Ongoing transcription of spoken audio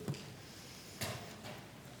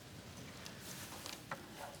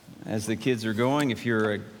As the kids are going, if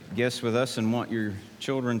you're a guest with us and want your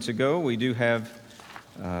children to go, we do have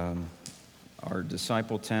our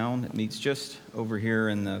Disciple Town. It meets just over here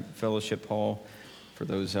in the fellowship hall for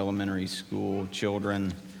those elementary school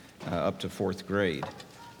children up to fourth grade.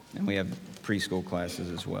 And we have preschool classes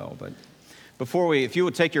as well. But if you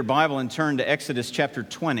would take your Bible and turn to Exodus chapter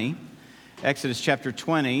 20. Exodus chapter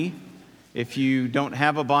 20. If you don't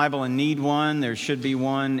have a Bible and need one, there should be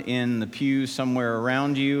one in the pew somewhere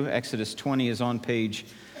around you. Exodus 20 is on page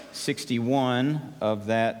 61 of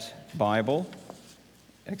that Bible.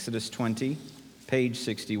 Exodus 20, page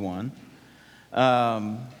 61.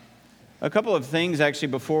 A couple of things actually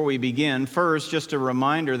before we begin. First, just a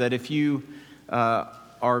reminder that if you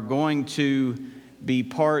are going to be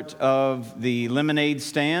part of the lemonade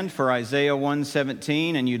stand for Isaiah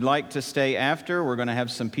 1:17, and you'd like to stay after, we're going to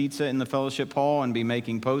have some pizza in the fellowship hall and be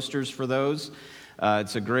making posters for those.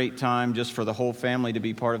 It's a great time just for the whole family to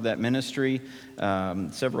be part of that ministry.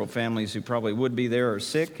 Several families who probably would be there are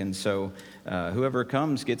sick, and so whoever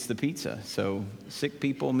comes gets the pizza. So sick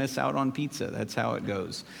people miss out on pizza. That's how it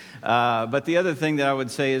goes. But the other thing that I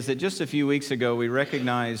would say is that just a few weeks ago, we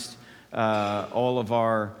recognized all of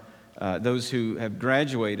our those who have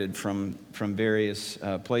graduated from various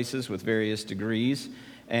places with various degrees.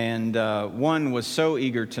 And one was so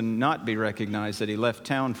eager to not be recognized that he left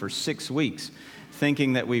town for 6 weeks,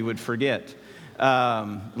 thinking that we would forget.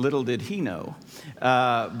 Little did he know.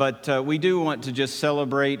 But we do want to just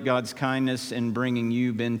celebrate God's kindness in bringing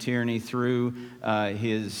you, Ben Tierney, through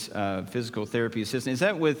his physical therapy assistant. Is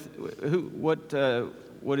that with who?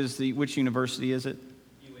 Which university is it?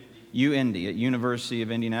 UIndy, at University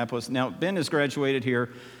of Indianapolis. Now, Ben has graduated here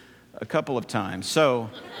a couple of times, so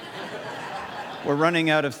we're running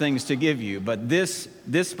out of things to give you. But this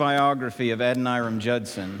biography of Adoniram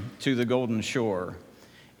Judson, To the Golden Shore,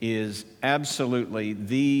 is absolutely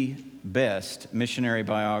the best missionary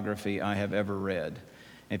biography I have ever read.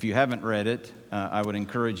 If you haven't read it, I would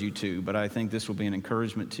encourage you to, but I think this will be an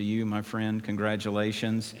encouragement to you, my friend.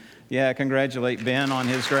 Congratulations. Yeah, congratulate Ben on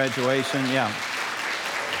his graduation. Yeah.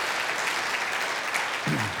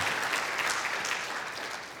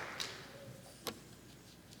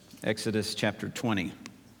 Exodus chapter 20.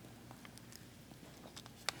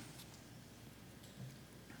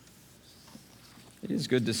 It is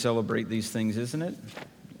good to celebrate these things, isn't it?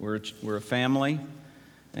 We're a family,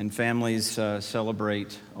 and families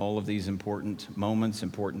celebrate all of these important moments,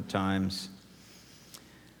 important times.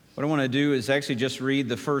 What I want to do is actually just read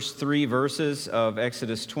the first 3 verses of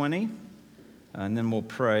Exodus 20, and then we'll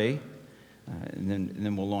pray, and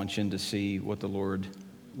then we'll launch in to see what the Lord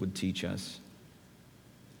would teach us.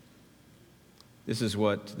 This is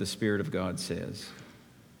what the Spirit of God says.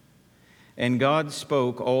 And God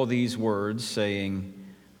spoke all these words, saying,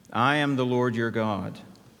 I am the Lord your God,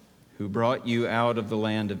 who brought you out of the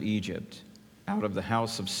land of Egypt, out of the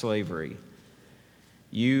house of slavery.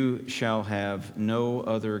 You shall have no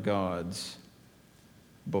other gods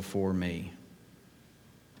before me.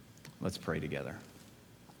 Let's pray together.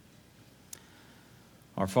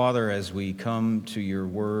 Our Father, as we come to your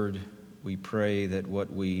word, we pray that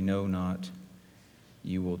what we know not,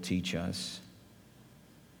 you will teach us.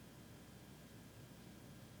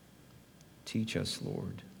 Teach us,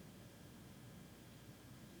 Lord.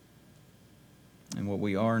 And what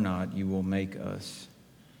we are not, you will make us.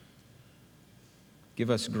 Give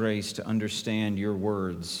us grace to understand your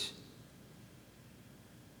words.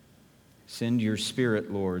 Send your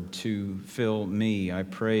Spirit, Lord, to fill me. I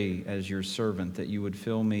pray as your servant that you would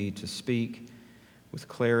fill me to speak with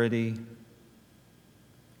clarity,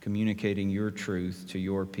 communicating your truth to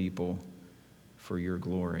your people for your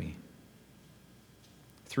glory.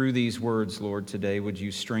 Through these words, Lord, today, would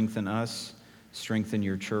you strengthen us, strengthen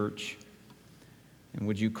your church, and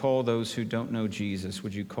would you call those who don't know Jesus,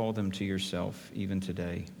 would you call them to yourself even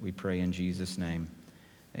today? We pray in Jesus' name,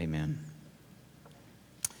 amen.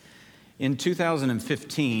 In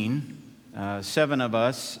 2015, 7 of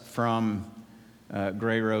us from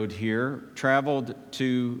Gray Road here traveled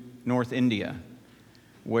to North India,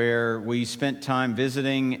 where we spent time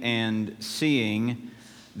visiting and seeing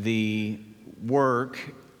the work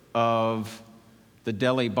of the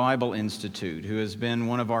Delhi Bible Institute, who has been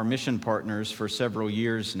one of our mission partners for several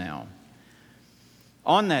years now.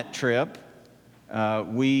 On that trip,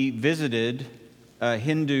 we visited a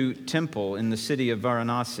Hindu temple in the city of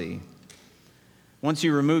Varanasi. Once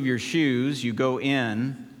you remove your shoes, you go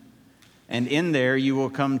in, and in there you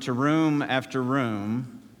will come to room after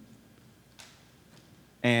room,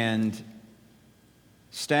 and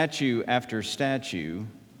statue after statue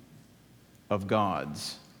of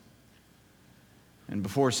gods. And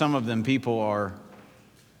before some of them, people are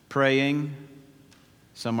praying.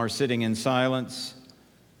 Some are sitting in silence.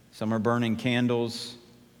 Some are burning candles.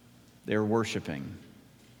 They're worshiping.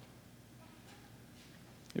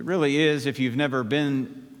 It really is, if you've never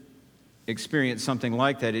experienced something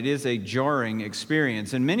like that, it is a jarring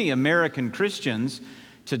experience. And many American Christians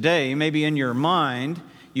today, maybe in your mind,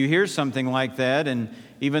 you hear something like that, and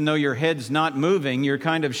even though your head's not moving, you're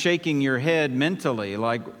kind of shaking your head mentally,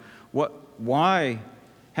 like, what? Why?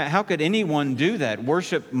 How could anyone do that?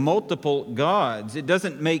 Worship multiple gods? It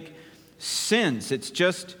doesn't make sense. It's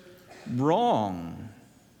just wrong.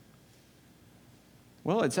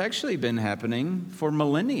 Well, it's actually been happening for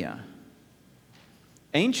millennia.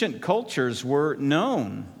 Ancient cultures were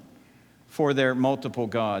known for their multiple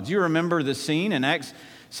gods. You remember the scene in Acts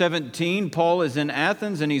 17. Paul is in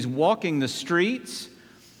Athens and he's walking the streets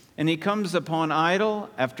and he comes upon idol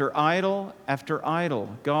after idol after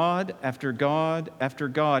idol, God after God after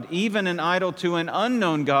God, even an idol to an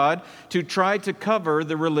unknown God to try to cover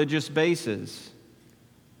the religious bases.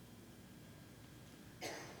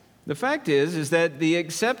 The fact is that the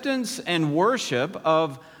acceptance and worship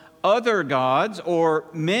of other gods or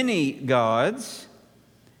many gods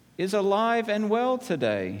is alive and well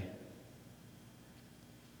today.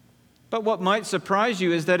 But what might surprise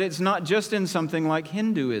you is that it's not just in something like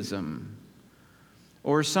Hinduism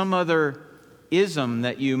or some other ism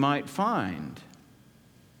that you might find.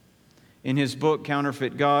 In his book,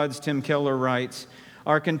 Counterfeit Gods, Tim Keller writes,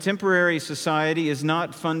 "Our contemporary society is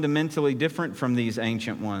not fundamentally different from these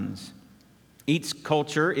ancient ones. Each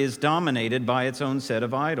culture is dominated by its own set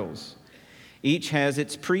of idols. Each has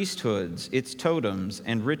its priesthoods, its totems,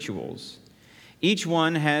 and rituals. Each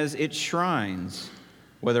one has its shrines,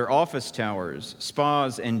 whether office towers,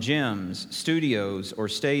 spas and gyms, studios, or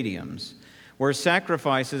stadiums, where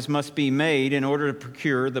sacrifices must be made in order to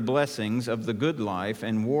procure the blessings of the good life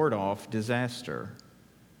and ward off disaster.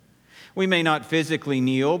 We may not physically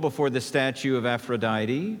kneel before the statue of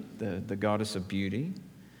Aphrodite, the goddess of beauty,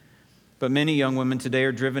 but many young women today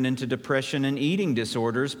are driven into depression and eating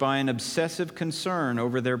disorders by an obsessive concern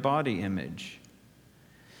over their body image.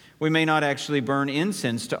 We may not actually burn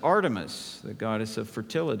incense to Artemis, the goddess of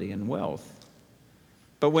fertility and wealth.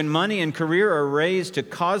 But when money and career are raised to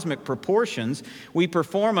cosmic proportions, we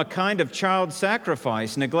perform a kind of child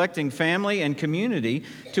sacrifice, neglecting family and community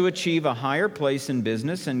to achieve a higher place in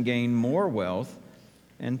business and gain more wealth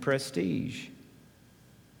and prestige."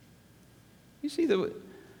 You see, the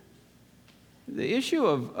issue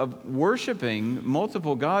of worshiping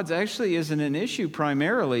multiple gods actually isn't an issue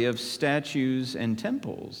primarily of statues and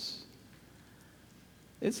temples.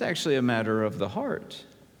 It's actually a matter of the heart.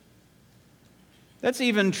 That's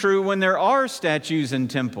even true when there are statues and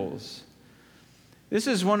temples. This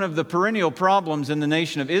is one of the perennial problems in the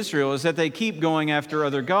nation of Israel, is that they keep going after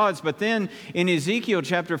other gods. But then in Ezekiel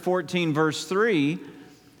chapter 14, verse 3,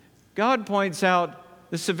 God points out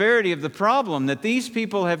the severity of the problem, that these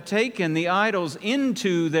people have taken the idols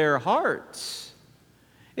into their hearts.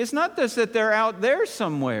 It's not just that they're out there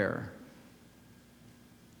somewhere.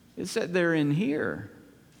 It's that they're in here.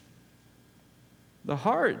 The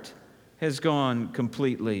heart has gone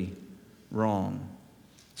completely wrong.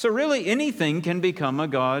 So really anything can become a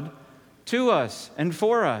god to us and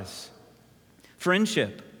for us.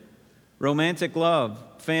 Friendship, romantic love,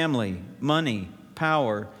 family, money,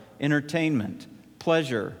 power, entertainment,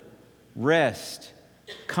 pleasure, rest,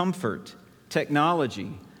 comfort,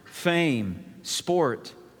 technology, fame,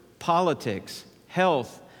 sport, politics,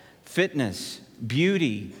 health, fitness,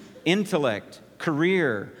 beauty, intellect,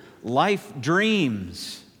 career, life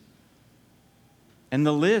dreams. And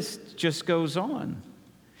the list just goes on.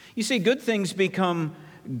 You see, good things become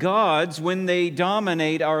gods when they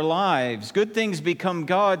dominate our lives. Good things become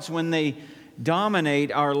gods when they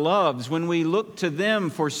dominate our loves, when we look to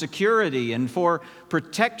them for security and for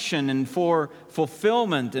protection and for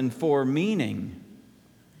fulfillment and for meaning.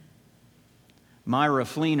 Myra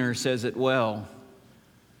Fleener says it well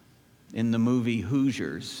in the movie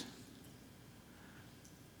Hoosiers.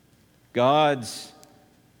 Gods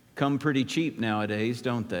come pretty cheap nowadays,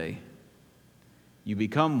 don't they? You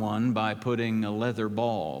become one by putting a leather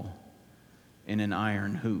ball in an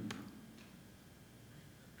iron hoop.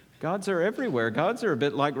 Gods are everywhere. Gods are a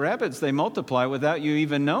bit like rabbits. They multiply without you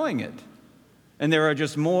even knowing it. And there are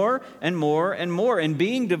just more and more and more. And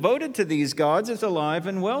being devoted to these gods is alive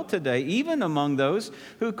and well today, even among those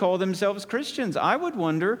who call themselves Christians. I would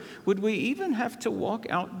wonder, would we even have to walk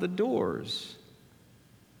out the doors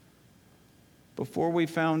before we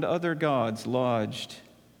found other gods lodged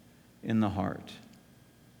in the heart?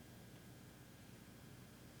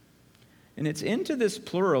 And it's into this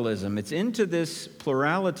pluralism, it's into this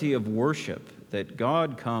plurality of worship that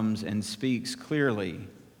God comes and speaks clearly,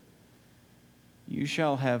 "You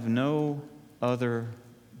shall have no other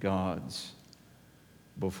gods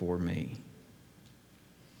before me."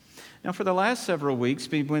 Now, for the last several weeks,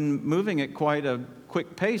 we've been moving at quite a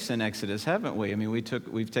quick pace in Exodus, haven't we? I mean,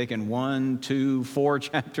 we've taken 1, 2, 4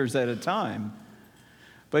 chapters at a time.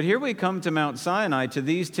 But here we come to Mount Sinai, to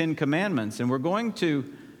these 10 commandments, and we're going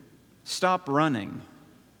to stop running,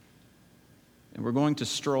 and we're going to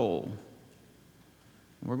stroll.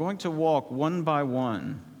 And we're going to walk one by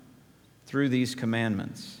one through these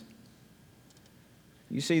commandments.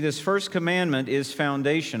 You see, this first commandment is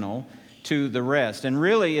foundational to the rest. And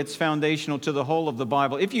really, it's foundational to the whole of the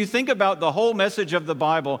Bible. If you think about the whole message of the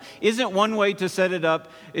Bible, isn't one way to set it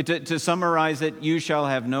up, to summarize it, "You shall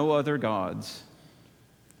have no other gods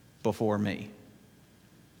before me"?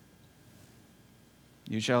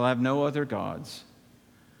 You shall have no other gods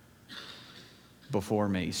before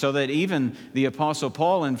me. So that even the Apostle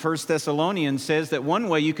Paul in 1 Thessalonians says that one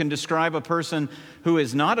way you can describe a person who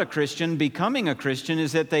is not a Christian becoming a Christian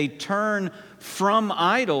is that they turn from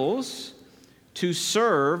idols to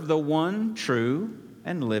serve the one true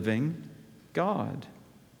and living God.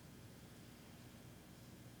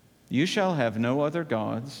 You shall have no other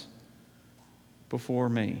gods before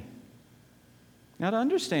me. Now, to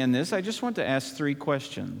understand this, I just want to ask 3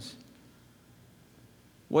 questions.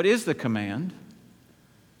 What is the command?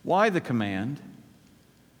 Why the command?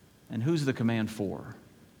 And who's the command for?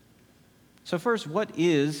 So first, what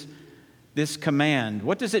is this command?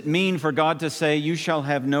 What does it mean for God to say, "You shall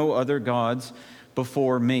have no other gods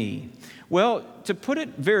before me"? Well, to put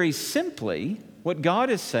it very simply, what God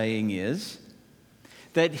is saying is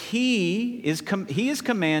that He is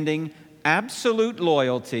commanding absolute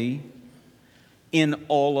loyalty in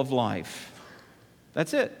all of life.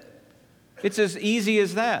 That's it. It's as easy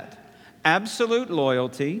as that. Absolute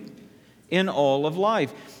loyalty in all of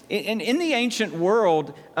life. And in the ancient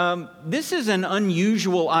world, this is an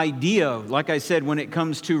unusual idea, like I said, when it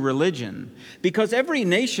comes to religion, because every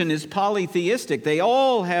nation is polytheistic. They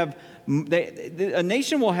all have, a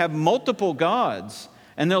nation will have multiple gods,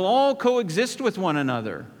 and they'll all coexist with one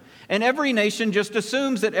another. And every nation just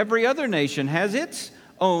assumes that every other nation has its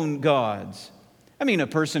own gods. I mean, a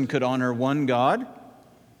person could honor one God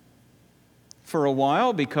for a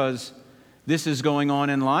while because this is going on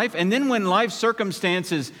in life. And then when life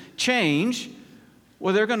circumstances change,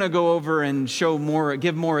 well, they're going to go over and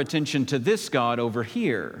give more attention to this God over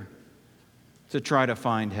here to try to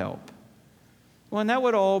find help. Well, and that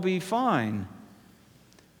would all be fine.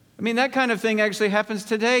 I mean, that kind of thing actually happens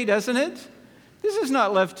today, doesn't it? This is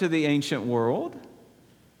not left to the ancient world.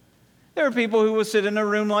 There are people who will sit in a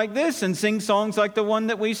room like this and sing songs like the one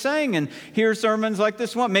that we sang and hear sermons like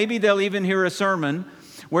this one. Maybe they'll even hear a sermon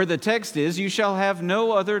where the text is, "You shall have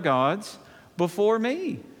no other gods before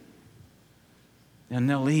me." And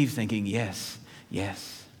they'll leave thinking, yes,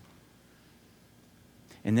 yes.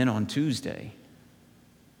 And then on Tuesday,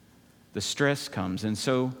 the stress comes. And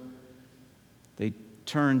so they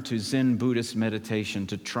turn to Zen Buddhist meditation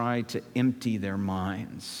to try to empty their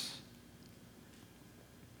minds.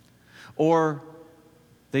 Or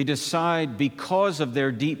they decide because of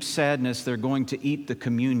their deep sadness, they're going to eat the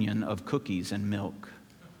communion of cookies and milk.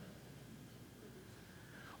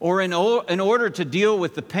 Or in order to deal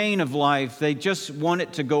with the pain of life, they just want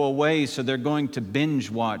it to go away, so they're going to binge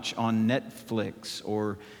watch on Netflix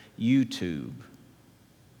or YouTube.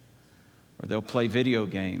 Or they'll play video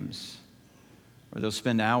games. Or they'll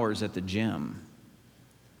spend hours at the gym.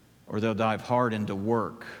 Or they'll dive hard into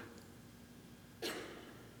work.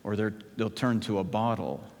 Or they'll turn to a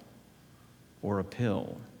bottle or a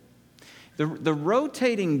pill. The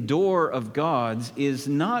rotating door of gods is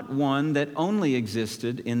not one that only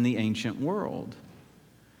existed in the ancient world.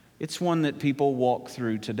 It's one that people walk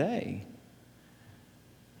through today.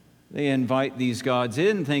 They invite these gods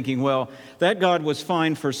in thinking, well, that God was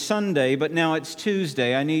fine for Sunday, but now it's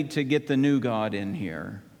Tuesday. I need to get the new God in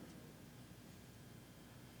here.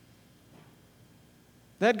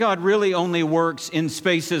 That God really only works in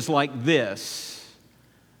spaces like this.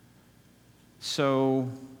 So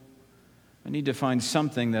I need to find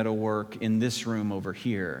something that'll work in this room over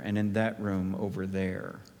here and in that room over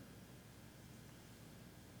there.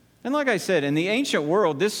 And like I said, in the ancient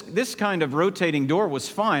world, this kind of rotating door was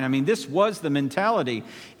fine. I mean, this was the mentality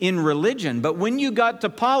in religion. But when you got to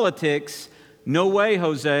politics, no way,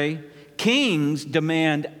 Jose. Kings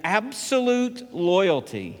demand absolute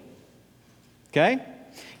loyalty. Okay?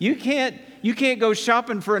 You can't go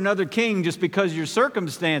shopping for another king just because your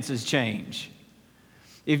circumstances change.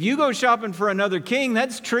 If you go shopping for another king,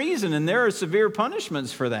 that's treason, and there are severe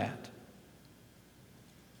punishments for that.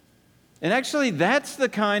 And actually, that's the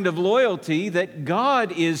kind of loyalty that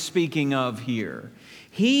God is speaking of here.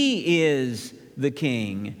 He is the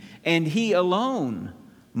king, and he alone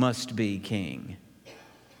must be king.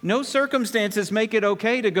 No circumstances make it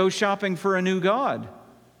okay to go shopping for a new god.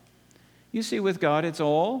 You see, with God, it's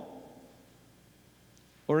all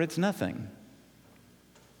or it's nothing.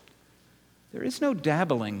 There is no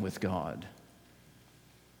dabbling with God.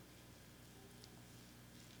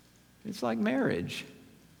 It's like marriage.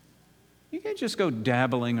 You can't just go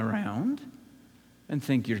dabbling around and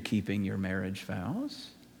think you're keeping your marriage vows.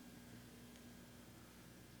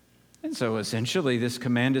 And so essentially this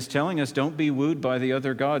command is telling us, don't be wooed by the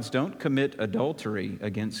other gods. Don't commit adultery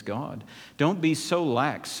against God. Don't be so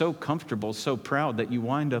lax, so comfortable, so proud that you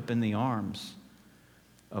wind up in the arms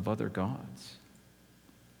of other gods.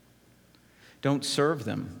 Don't serve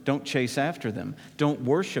them. Don't chase after them. Don't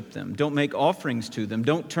worship them. Don't make offerings to them.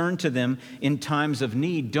 Don't turn to them in times of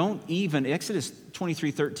need. Don't even, Exodus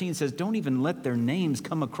 23:13 says, don't even let their names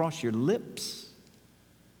come across your lips.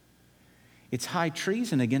 It's high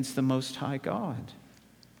treason against the Most High God.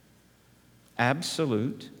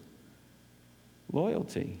 Absolute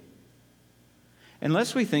loyalty.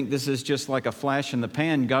 Unless we think this is just like a flash in the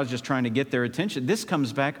pan, God's just trying to get their attention, this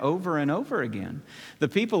comes back over and over again. The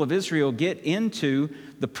people of Israel get into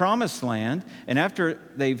the promised land, and after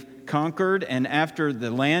they've conquered and after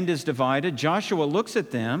the land is divided, Joshua looks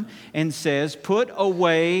at them and says, put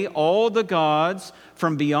away all the gods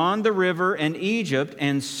from beyond the river and Egypt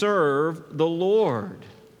and serve the Lord.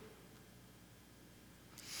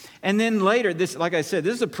 And then later, this, like I said,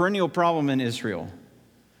 this is a perennial problem in Israel.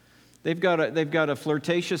 They've got a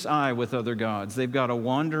flirtatious eye with other gods. They've got a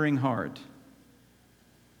wandering heart.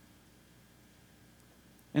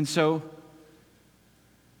 And so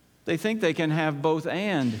they think they can have both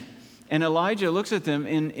and. And Elijah looks at them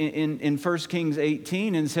in 1 Kings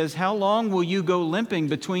 18 and says, how long will you go limping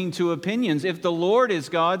between two opinions? If the Lord is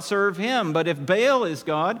God, serve him. But if Baal is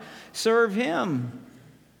God, serve him.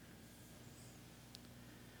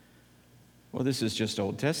 Well, this is just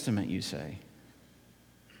Old Testament, you say.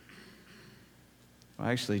 Well,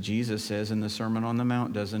 actually, Jesus says in the Sermon on the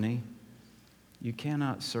Mount, doesn't he? You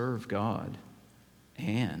cannot serve God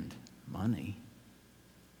and money.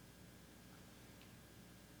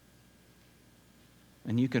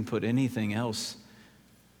 And you can put anything else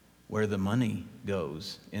where the money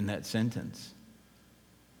goes in that sentence.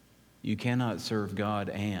 You cannot serve God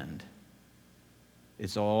and.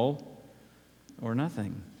 It's all or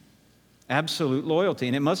nothing. Absolute loyalty,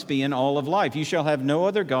 and it must be in all of life. You shall have no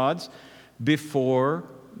other gods before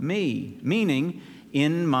me, meaning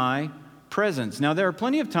in my presence. Now, there are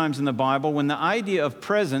plenty of times in the Bible when the idea of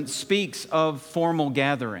presence speaks of formal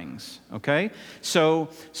gatherings, okay? So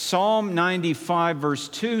Psalm 95 verse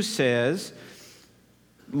 2 says,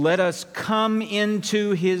 let us come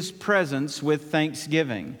into his presence with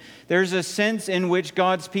thanksgiving. There's a sense in which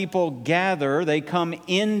God's people gather. They come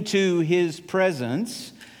into his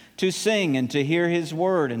presence to sing and to hear his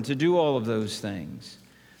word and to do all of those things.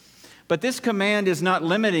 But this command is not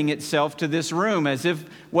limiting itself to this room, as if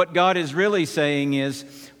what God is really saying is,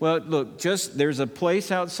 well, look, there's a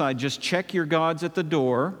place outside. Just check your gods at the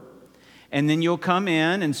door, and then you'll come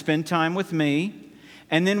in and spend time with me.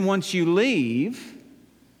 And then once you leave,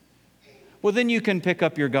 well, then you can pick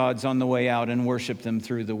up your gods on the way out and worship them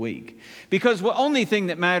through the week. Because the only thing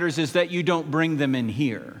that matters is that you don't bring them in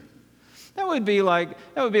here. That would be like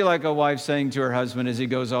a wife saying to her husband as he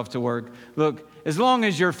goes off to work, look, as long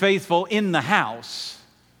as you're faithful in the house,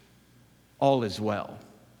 all is well.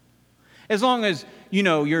 As long as,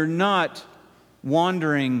 you're not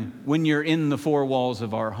wandering when you're in the four walls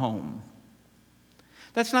of our home.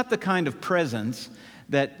 That's not the kind of presence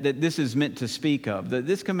that this is meant to speak of.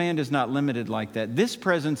 This command is not limited like that. This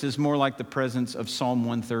presence is more like the presence of Psalm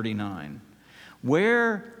 139.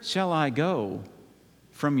 Where shall I go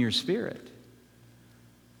from your spirit?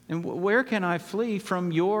 And where can I flee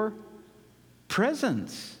from your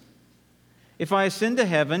presence? If I ascend to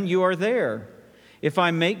heaven, you are there. If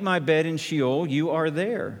I make my bed in Sheol, you are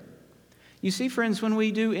there. You see, friends, when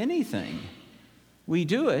we do anything, we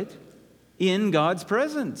do it in God's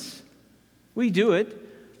presence. We do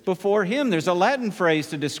it before him. There's a Latin phrase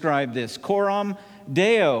to describe this, coram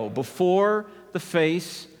Deo, before the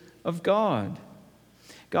face of God.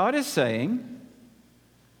 God is saying,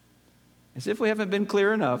 as if we haven't been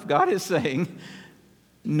clear enough, God is saying,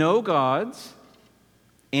 no gods,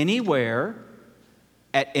 anywhere,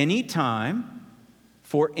 at any time,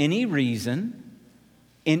 for any reason,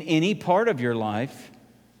 in any part of your life,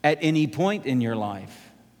 at any point in your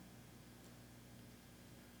life.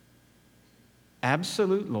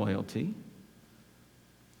 Absolute loyalty,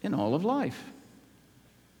 in all of life.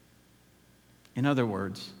 In other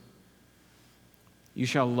words, you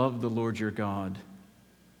shall love the Lord your God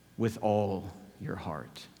with all your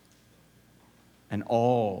heart and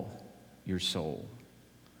all your soul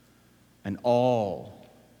and all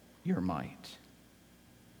your might.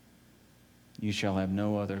 You shall have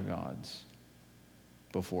no other gods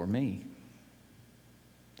before me.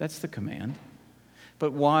 That's the command.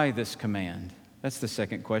 But why this command? That's the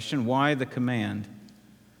second question. Why the command?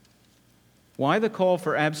 Why the call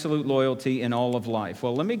for absolute loyalty in all of life?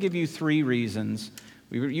 Well, let me give you 3 reasons.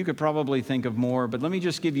 You could probably think of more, but let me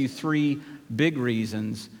just give you 3 big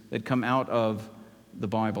reasons that come out of the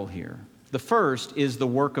Bible here. The first is the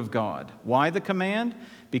work of God. Why the command?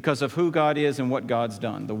 Because of who God is and what God's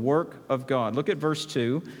done. The work of God. Look at verse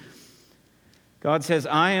 2. God says,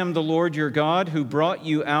 I am the Lord your God who brought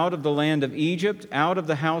you out of the land of Egypt, out of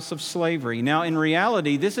the house of slavery. Now, in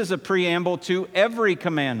reality, this is a preamble to every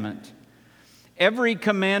commandment. Every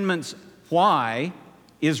commandment's why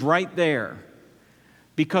is right there.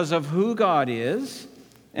 Because of who God is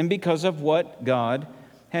and because of what God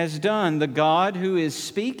has done. The God who is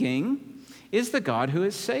speaking is the God who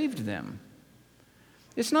has saved them.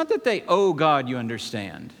 It's not that they owe God, you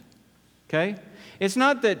understand. Okay? It's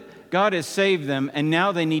not that God has saved them and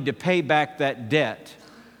now they need to pay back that debt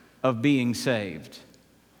of being saved.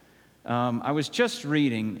 I was just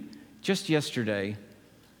reading, just yesterday,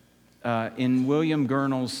 in William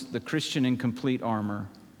Gurnall's The Christian in Complete Armor.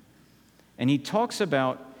 And he talks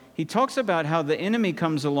about how the enemy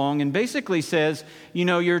comes along and basically says, you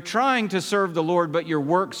know, you're trying to serve the Lord, but your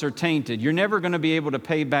works are tainted. You're never going to be able to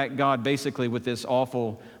pay back God basically with this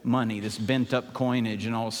awful money, this bent up coinage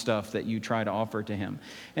and all stuff that you try to offer to him.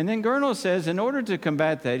 And then Gurnall says, in order to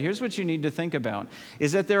combat that, here's what you need to think about,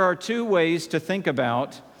 is that there are 2 ways to think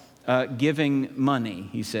about giving money,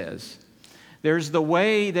 he says. There's the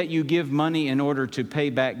way that you give money in order to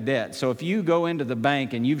pay back debt. So if you go into the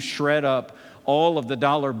bank and you've shred up all of the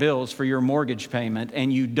dollar bills for your mortgage payment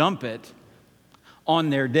and you dump it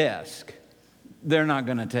on their desk, they're not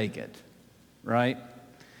going to take it, right?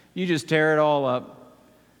 You just tear it all up.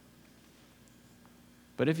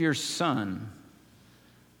 But if your son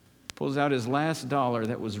pulls out his last dollar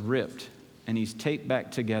that was ripped and he's taped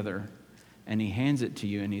back together and he hands it to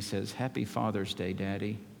you and he says, Happy Father's Day,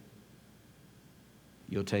 Daddy.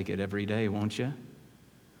 You'll take it every day, won't you?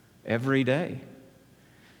 Every day.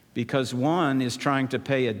 Because one is trying to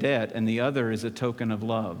pay a debt and the other is a token of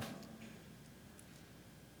love.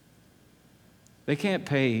 They can't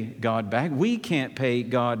pay God back. We can't pay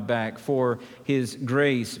God back for His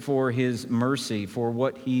grace, for His mercy, for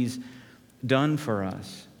what He's done for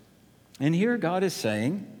us. And here God is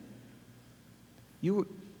saying, you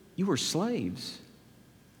were slaves.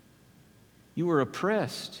 You were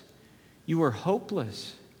oppressed. You were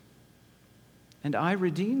hopeless, and I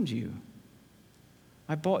redeemed you.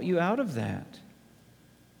 I bought you out of that.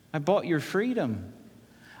 I bought your freedom.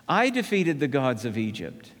 I defeated the gods of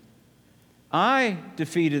Egypt. I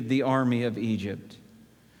defeated the army of Egypt.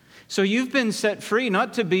 So you've been set free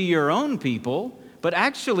not to be your own people, but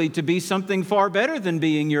actually to be something far better than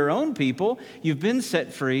being your own people. You've been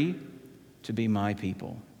set free to be my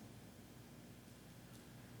people.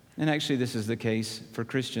 And actually, this is the case for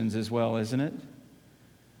Christians as well, isn't it?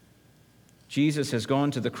 Jesus has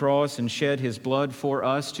gone to the cross and shed His blood for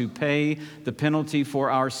us to pay the penalty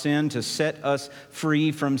for our sin, to set us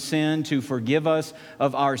free from sin, to forgive us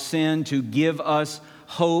of our sin, to give us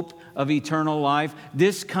hope of eternal life.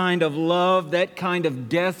 This kind of love, that kind of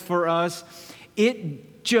death for us,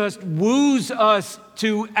 it just woos us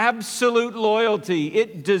to absolute loyalty.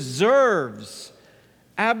 It deserves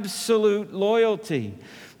absolute loyalty.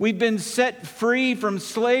 We've been set free from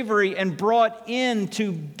slavery and brought in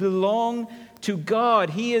to belong to God.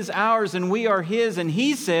 He is ours and we are His. And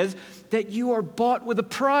He says that you are bought with a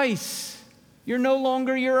price. You're no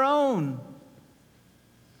longer your own.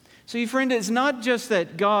 So, you friend, it's not just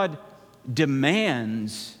that God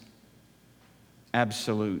demands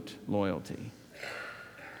absolute loyalty.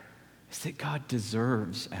 It's that God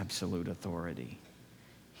deserves absolute authority.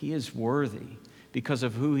 He is worthy because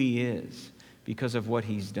of who He is, because of what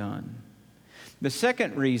He's done. The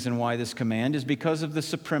second reason why this command is because of the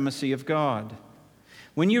supremacy of God.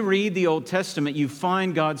 When you read the Old Testament, you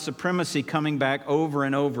find God's supremacy coming back over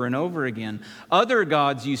and over and over again. Other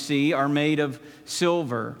gods, you see, are made of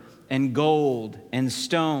silver and gold and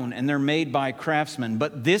stone, and they're made by craftsmen.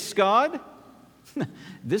 But this God,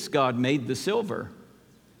 this God made the silver.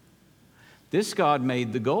 This God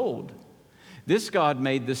made the gold. This God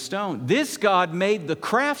made the stone. This God made the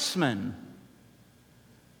craftsmen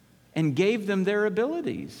and gave them their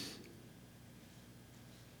abilities.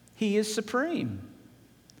 He is supreme.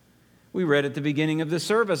 We read at the beginning of the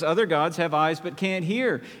service, other gods have eyes but can't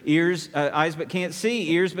hear, eyes but can't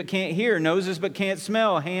see, ears but can't hear, noses but can't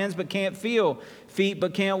smell, hands but can't feel, feet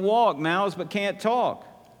but can't walk, mouths but can't talk.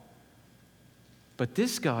 But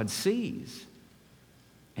this God sees,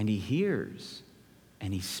 and He hears,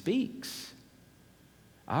 and He speaks.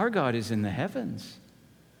 Our God is in the heavens.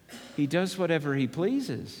 He does whatever He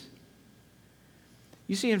pleases.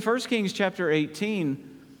 You see, in 1 Kings chapter 18,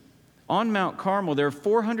 on Mount Carmel, there are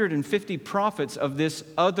 450 prophets of this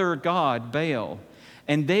other god, Baal,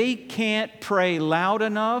 and they can't pray loud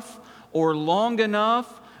enough or long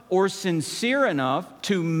enough or sincere enough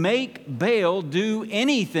to make Baal do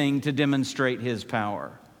anything to demonstrate his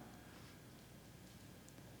power.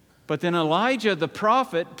 But then Elijah the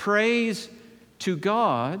prophet prays to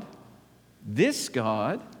God, this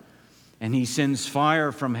God, and he sends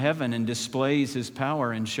fire from heaven and displays his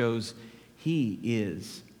power and shows He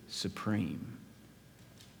is supreme.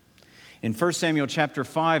 In 1 Samuel chapter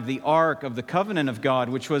 5, the Ark of the Covenant of God,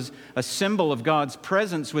 which was a symbol of God's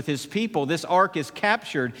presence with His people, this Ark is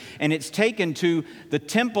captured and it's taken to the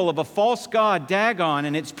temple of a false god, Dagon,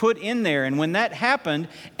 and it's put in there. And when that happened,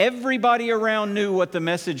 everybody around knew what the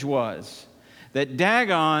message was, that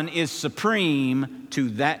Dagon is supreme to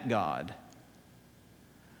that God.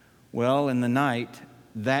 Well, in the night,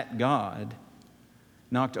 that God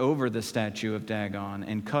knocked over the statue of Dagon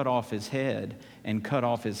and cut off his head and cut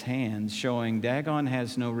off his hands, showing Dagon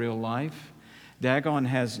has no real life. Dagon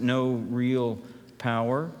has no real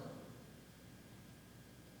power.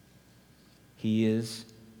 He is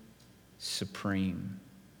supreme.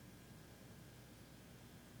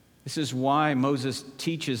 This is why Moses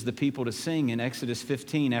teaches the people to sing in Exodus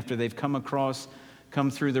 15 after they've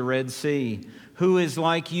come through the Red Sea. Who is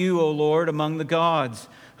like you, O Lord, among the gods?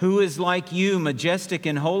 Who is like you, majestic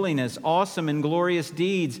in holiness, awesome in glorious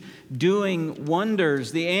deeds, doing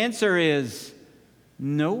wonders? The answer is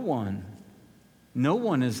no one. No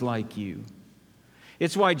one is like you.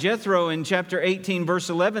 It's why Jethro in chapter 18, verse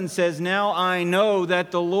 11 says, now I know that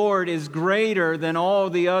the Lord is greater than all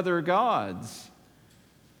the other gods.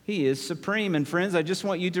 He is supreme. And friends, I just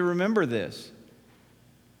want you to remember this.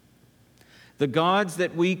 The gods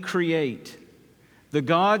that we create, the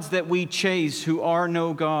gods that we chase who are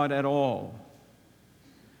no God at all,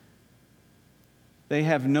 they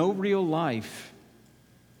have no real life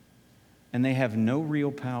and they have no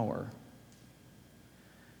real power.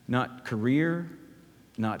 Not career,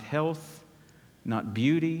 not health, not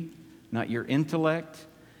beauty, not your intellect,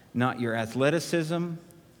 not your athleticism,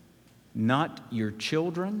 not your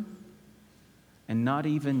children, and not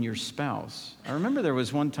even your spouse. I remember there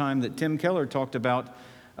was one time that Tim Keller talked about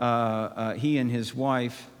he and his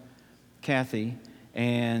wife, Kathy,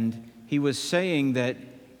 and he was saying that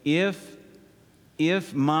if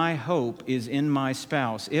my hope is in my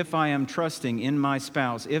spouse, if I am trusting in my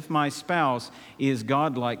spouse, if my spouse is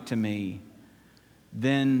godlike to me,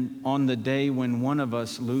 then on the day when one of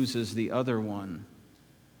us loses the other one,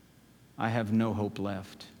 I have no hope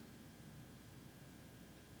left.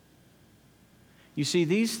 You see,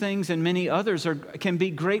 these things and many others can be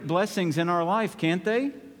great blessings in our life, can't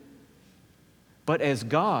they? But as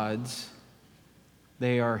gods,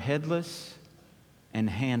 they are headless and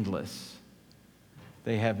handless.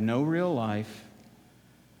 They have no real life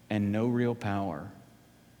and no real power.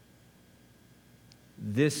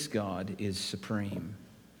 This God is supreme.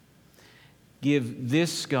 Give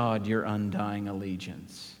this God your undying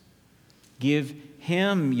allegiance. Give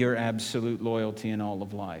Him your absolute loyalty in all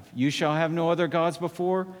of life. You shall have no other gods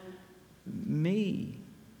before me.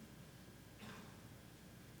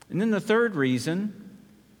 And then the third reason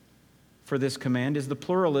for this command is the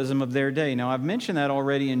pluralism of their day. Now, I've mentioned that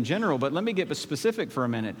already in general, but let me get specific for a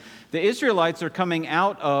minute. The Israelites are coming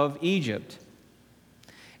out of Egypt.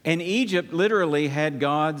 And Egypt literally had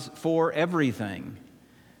gods for everything.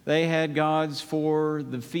 They had gods for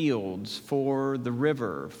the fields, for the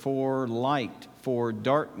river, for light, for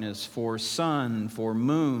darkness, for sun, for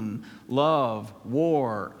moon, love,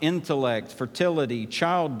 war, intellect, fertility,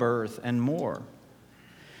 childbirth, and more.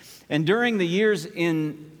 And during the years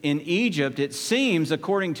in Egypt, it seems,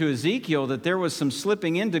 according to Ezekiel, that there was some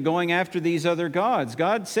slipping into going after these other gods.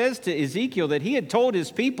 God says to Ezekiel that He had told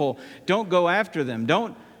His people, don't go after them,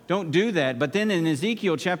 don't do that. But then in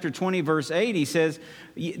Ezekiel chapter 20, verse 8, He says,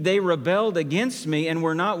 they rebelled against me and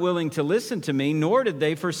were not willing to listen to me, nor did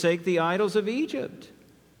they forsake the idols of Egypt.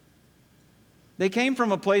 They came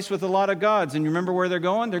from a place with a lot of gods. And you remember where they're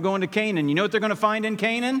going? They're going to Canaan. You know what they're going to find in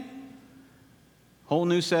Canaan? Whole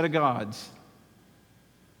new set of gods.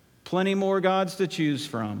 Plenty more gods to choose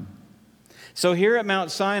from. So here at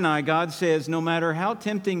Mount Sinai, God says, no matter how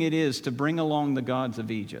tempting it is to bring along the gods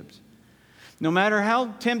of Egypt, no matter how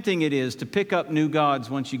tempting it is to pick up new gods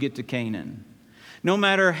once you get to Canaan, no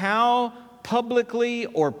matter how publicly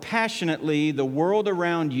or passionately the world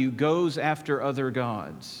around you goes after other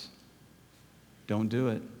gods, don't do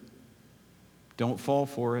it. Don't fall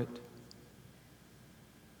for it.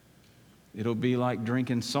 It'll be like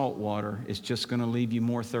drinking salt water. It's just going to leave you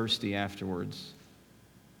more thirsty afterwards.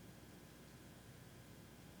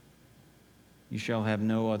 You shall have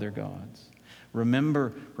no other gods.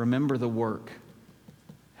 Remember the work,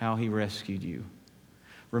 how he rescued you.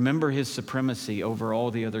 Remember his supremacy over all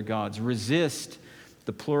the other gods. Resist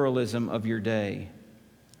the pluralism of your day.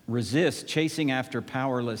 Resist chasing after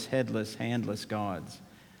powerless, headless, handless gods.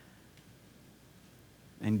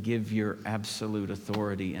 And give your absolute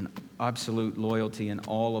authority and absolute loyalty in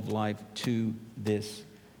all of life to this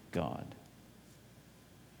God.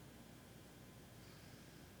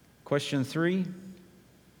 Question 3,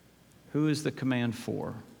 who is the command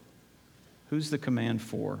for? Who's the command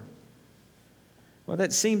for? Well,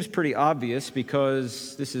 that seems pretty obvious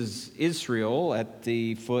because this is Israel at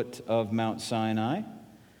the foot of Mount Sinai,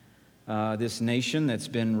 this nation that's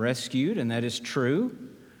been rescued, and that is true.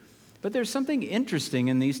 But there's something interesting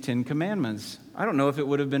in these 10 commandments. I don't know if it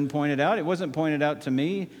would have been pointed out. It wasn't pointed out to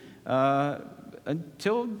me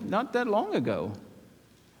until not that long ago.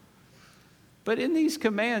 But in these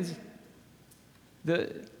commands,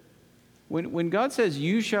 when God says,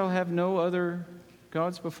 you shall have no other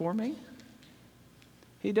gods before me,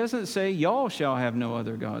 he doesn't say, y'all shall have no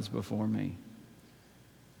other gods before me.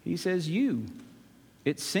 He says, you.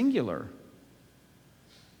 It's singular.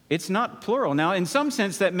 It's not plural. Now, in some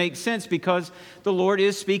sense, that makes sense because the Lord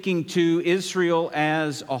is speaking to Israel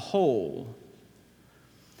as a whole.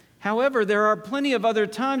 However, there are plenty of other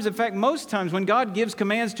times, in fact, most times, when God gives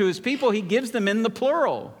commands to his people, he gives them in the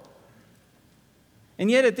plural.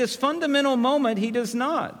 And yet, at this fundamental moment, he does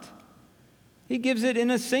not. He gives it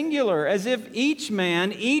in a singular, as if each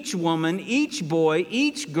man, each woman, each boy,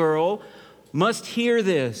 each girl must hear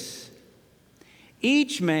this.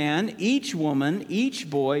 Each man, each woman, each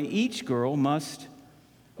boy, each girl must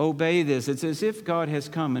obey this. It's as if God has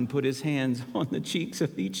come and put his hands on the cheeks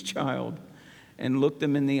of each child and looked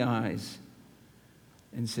them in the eyes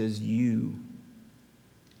and says, you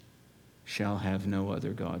shall have no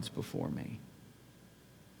other gods before me.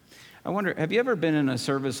 I wonder, have you ever been in a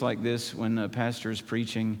service like this when a pastor is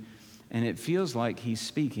preaching and it feels like he's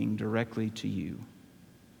speaking directly to you?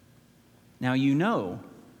 Now, you know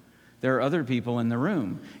there are other people in the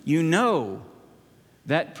room. You know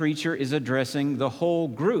that preacher is addressing the whole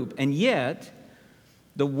group, and yet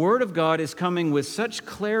the Word of God is coming with such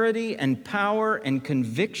clarity and power and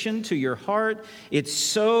conviction to your heart. It's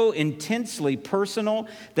so intensely personal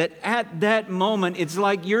that at that moment, it's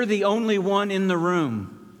like you're the only one in the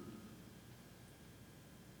room.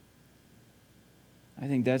 I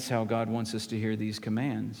think that's how God wants us to hear these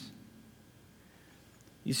commands.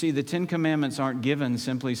 You see, the 10 Commandments aren't given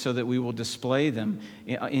simply so that we will display them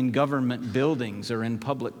in government buildings or in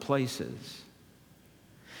public places.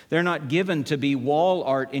 They're not given to be wall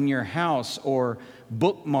art in your house or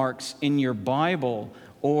bookmarks in your Bible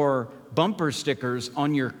or bumper stickers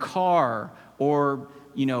on your car or,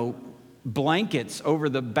 blankets over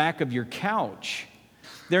the back of your couch.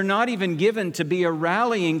 They're not even given to be a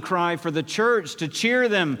rallying cry for the church to cheer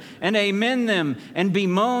them and amen them and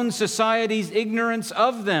bemoan society's ignorance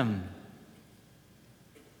of them.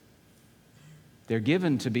 They're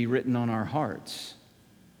given to be written on our hearts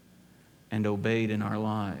and obeyed in our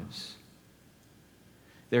lives.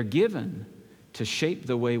 They're given to shape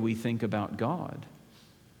the way we think about God,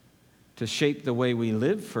 to shape the way we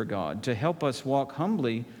live for God, to help us walk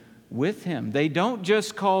humbly with Him. They don't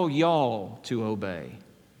just call y'all to obey.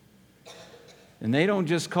 And they don't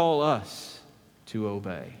just call us to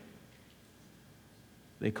obey.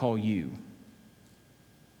 They call you.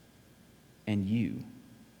 And you.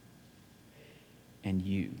 And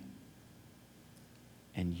you.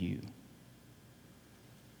 And you.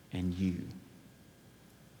 And you.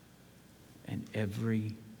 And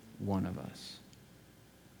every one of us.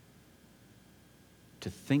 To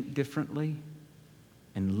think differently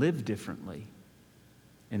and live differently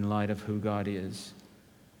in light of who God is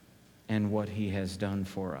and what He has done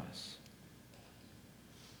for us.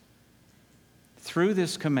 Through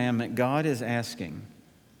this commandment, God is asking,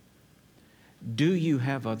 do you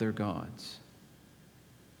have other gods?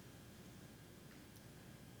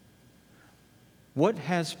 What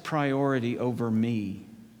has priority over me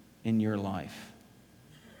in your life?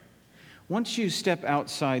 Once you step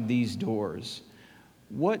outside these doors,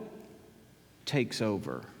 what takes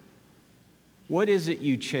over? What is it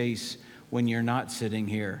you chase when you're not sitting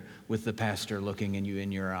here with the pastor looking at you in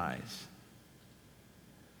your eyes?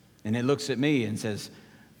 And it looks at me and says,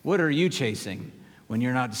 what are you chasing when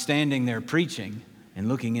you're not standing there preaching and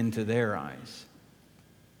looking into their eyes?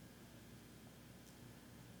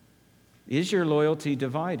 Is your loyalty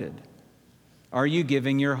divided? Are you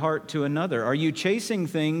giving your heart to another? Are you chasing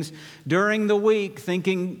things during the week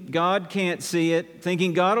thinking God can't see it,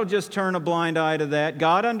 thinking God will just turn a blind eye to that?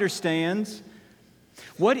 God understands.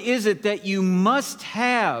 What is it that you must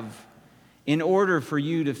have in order for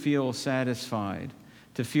you to feel satisfied,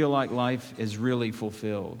 to feel like life is really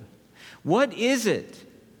fulfilled? What is it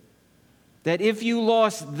that if you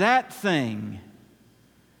lost that thing,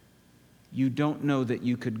 you don't know that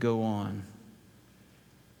you could go on?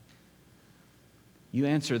 You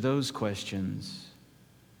answer those questions,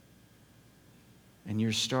 and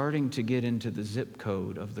you're starting to get into the zip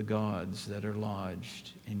code of the gods that are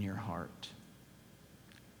lodged in your heart.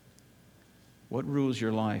 What rules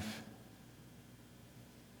your life?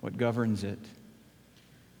 What governs it?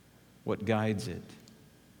 What guides it?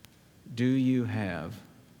 Do you have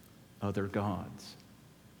other gods?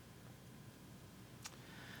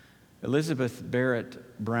 Elizabeth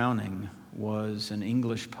Barrett Browning was an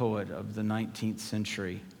English poet of the 19th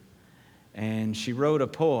century, and she wrote a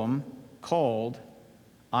poem called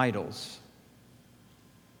Idols.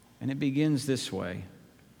 And it begins this way.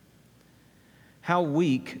 How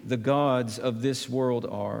weak the gods of this world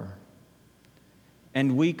are,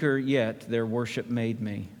 and weaker yet their worship made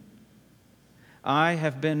me. I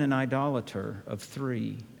have been an idolater of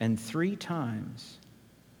 3, and 3 times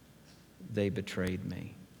they betrayed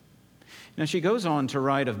me. Now she goes on to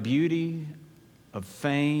write of beauty, of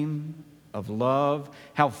fame, of love,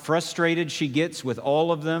 how frustrated she gets with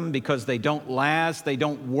all of them because they don't last, they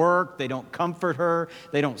don't work, they don't comfort her,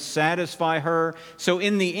 they don't satisfy her. So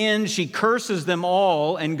in the end, she curses them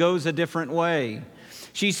all and goes a different way.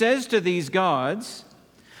 She says to these gods,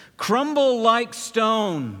 "Crumble like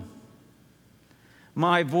stone.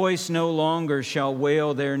 My voice no longer shall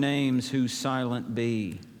wail their names who silent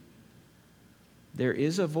be. There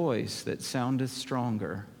is a voice that soundeth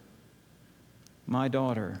stronger. My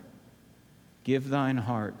daughter, give thine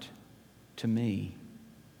heart to me.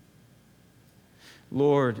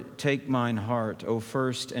 Lord, take mine heart, O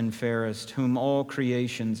first and fairest, whom all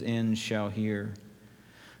creation's end shall hear,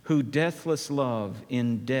 who deathless love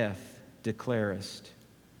in death declarest.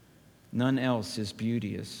 None else is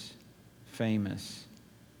beauteous, famous,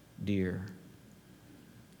 dear."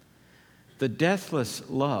 The deathless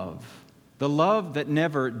love, the love that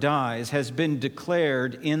never dies, has been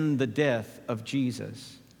declared in the death of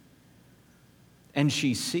Jesus. And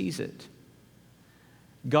she sees it.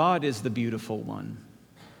 God is the beautiful one.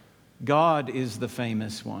 God is the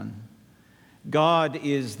famous one. God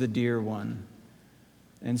is the dear one.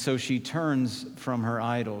 And so she turns from her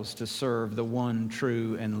idols to serve the one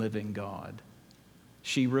true and living God.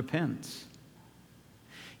 She repents.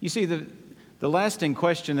 You see, the lasting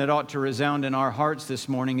question that ought to resound in our hearts this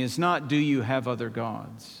morning is not, do you have other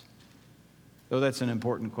gods? Though that's an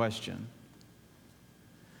important question.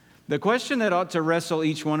 The question that ought to wrestle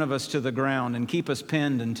each one of us to the ground and keep us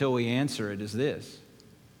pinned until we answer it is this: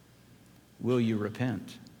 will you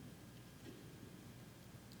repent?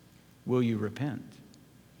 Will you repent?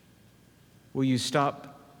 Will you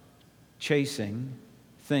stop chasing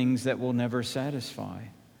things that will never satisfy?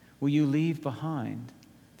 Will you leave behind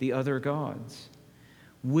the other gods?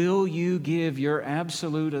 Will you give your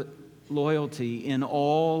absolute loyalty in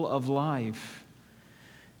all of life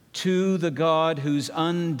to the God whose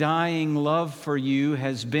undying love for you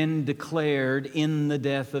has been declared in the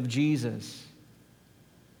death of Jesus?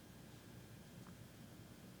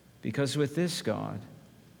 Because with this God,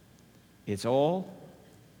 it's all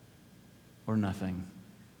or nothing.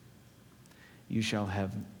 You shall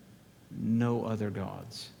have no other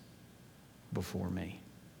gods before me.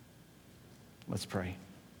 Let's pray.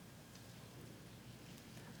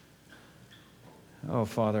 Oh,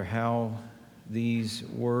 Father, how these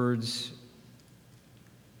words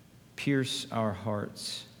pierce our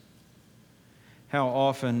hearts. How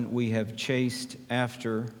often we have chased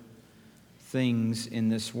after things in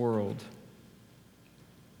this world,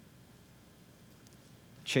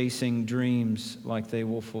 chasing dreams like they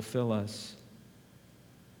will fulfill us,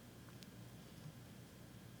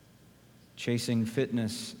 chasing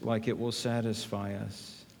fitness like it will satisfy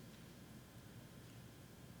us,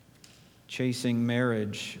 chasing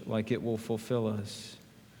marriage like it will fulfill us,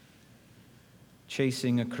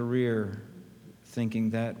 chasing a career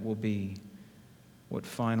thinking that will be what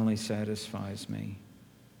finally satisfies me,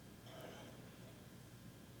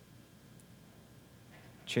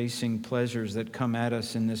 chasing pleasures that come at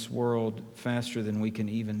us in this world faster than we can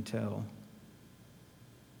even tell.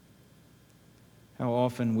 How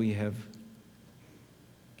often we have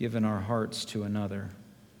given our hearts to another.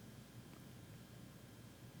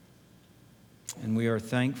 And we are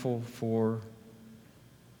thankful for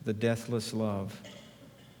the deathless love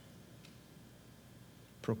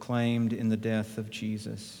proclaimed in the death of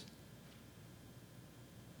Jesus.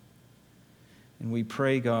 And we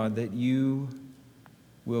pray, God, that you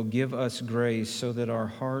will give us grace so that our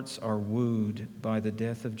hearts are wooed by the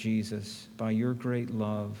death of Jesus, by your great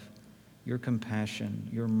love, your compassion,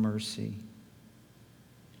 your mercy.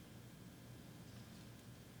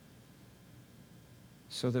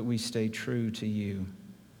 So that we stay true to you,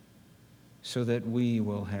 so that we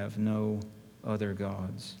will have no other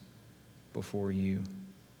gods before you.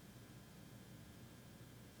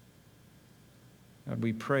 God,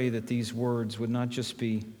 we pray that these words would not just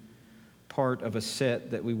be part of a set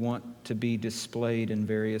that we want to be displayed in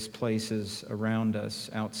various places around us,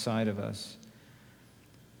 outside of us,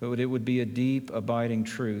 but it would be a deep, abiding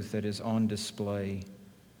truth that is on display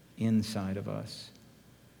inside of us,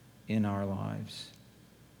 in our lives.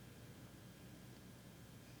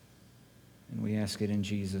 And we ask it in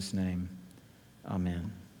Jesus' name.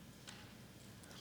 Amen.